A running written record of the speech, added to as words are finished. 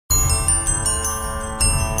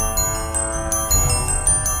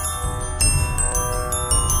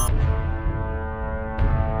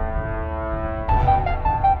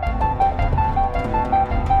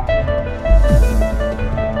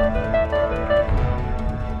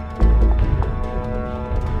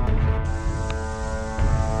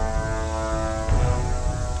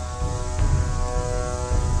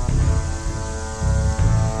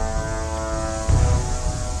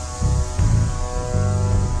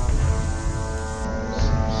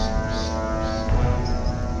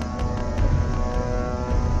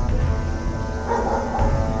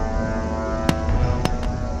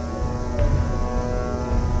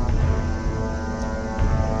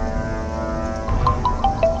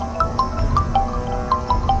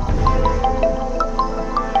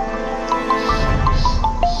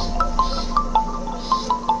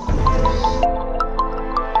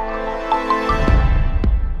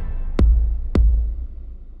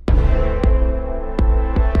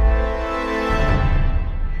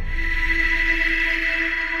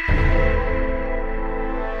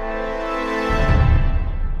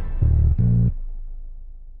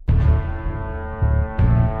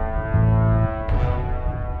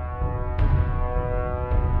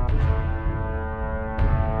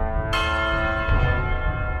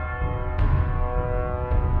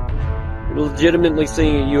legitimately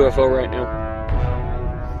seeing a UFO right now.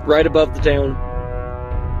 Right above the town.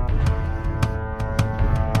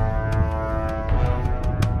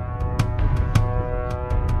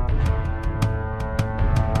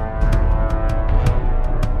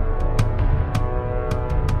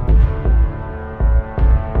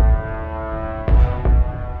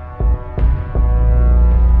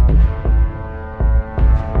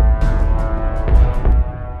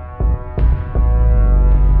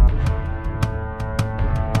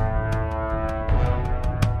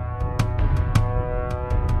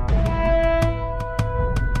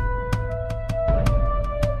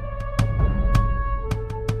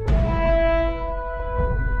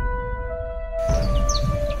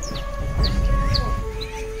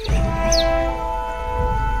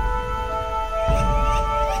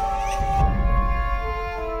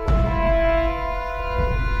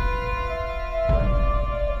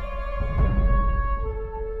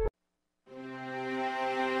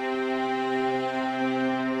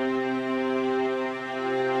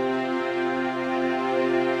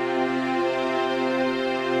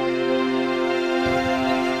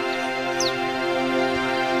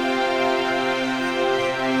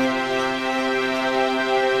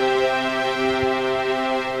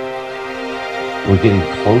 We're getting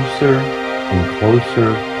closer and closer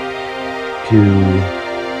to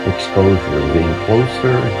exposure. We're getting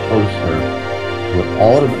closer and closer to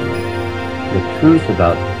all of the truth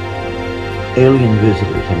about alien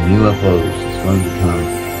visitors and UFOs is going to become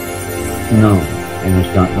known. And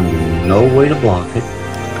there's not going to be no way to block it.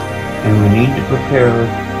 And we need to prepare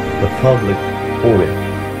the public for it,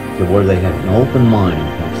 to where they have an open mind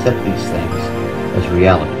to accept these things as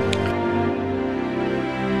reality.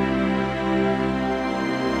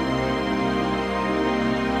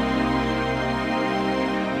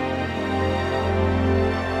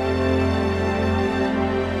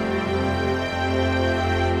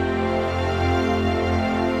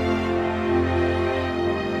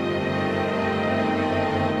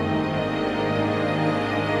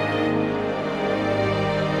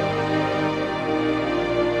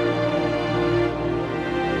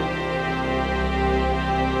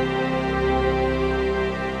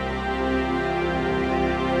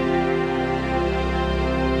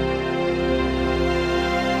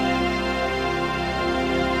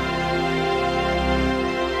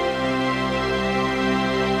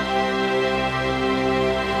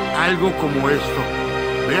 Algo como esto,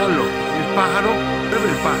 véanlo, el pájaro, ve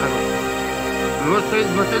el pájaro, no está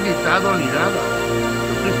editado ni nada,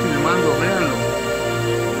 lo estoy filmando, véanlo.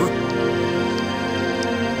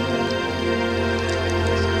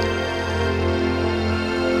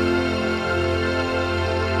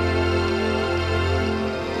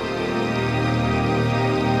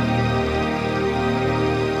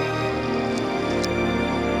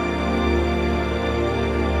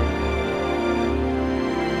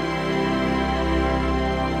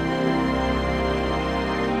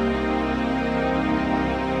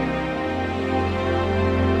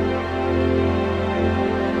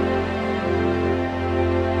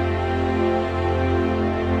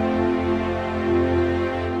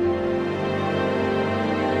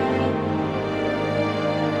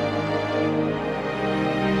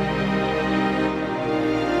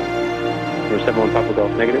 Number 71 Papa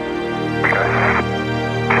Golf, negative.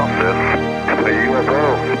 Something. It's a UFO.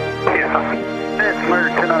 Yeah. It's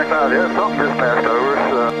American 1095. Yeah, something just passed over.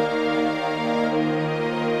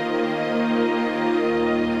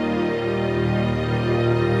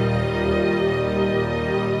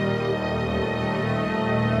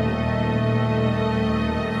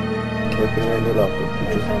 Qué primero la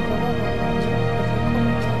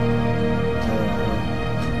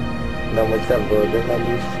la muestra de la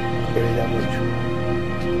luz que brilla mucho.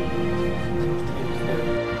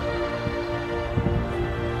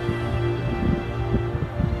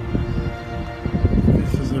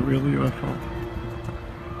 This is a real UFO.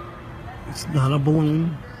 It's not a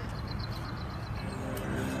balloon.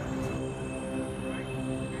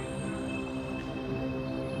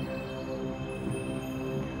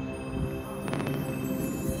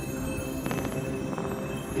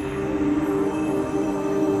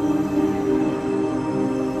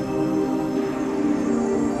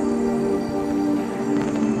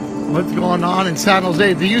 What's going on in San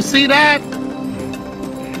Jose? Do you see that?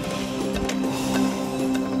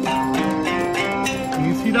 Do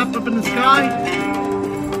you see that up in the sky?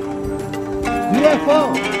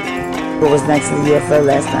 UFO! What was next to the UFO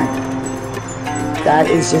last night? That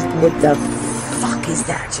is just, what the fuck is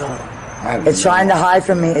that, Joel? It's trying to hide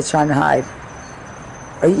from me. It's trying to hide.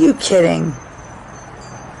 Are you kidding?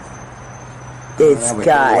 It's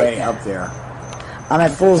got... way up there. I'm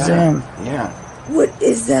at full zoom. Yeah. What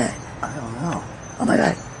is that? I don't know. Oh my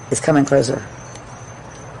god. It's coming closer.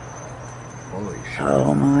 Holy shit.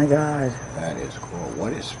 Oh my god. That is cool.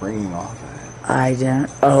 What is springing off of it? I don't.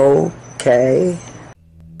 Okay.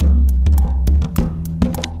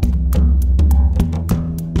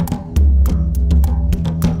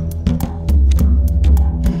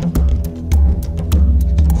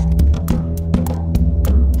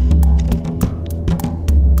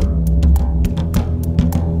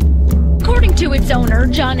 According to its owner,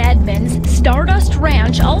 John Edmonds, Stardust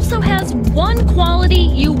Ranch also has one quality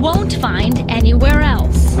you won't find anywhere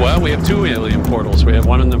else. Well, we have two alien portals. We have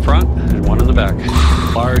one in the front and one in the back.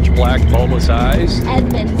 Large, black, bulbous eyes.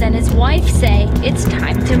 Edmonds and his wife say it's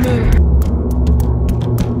time to move.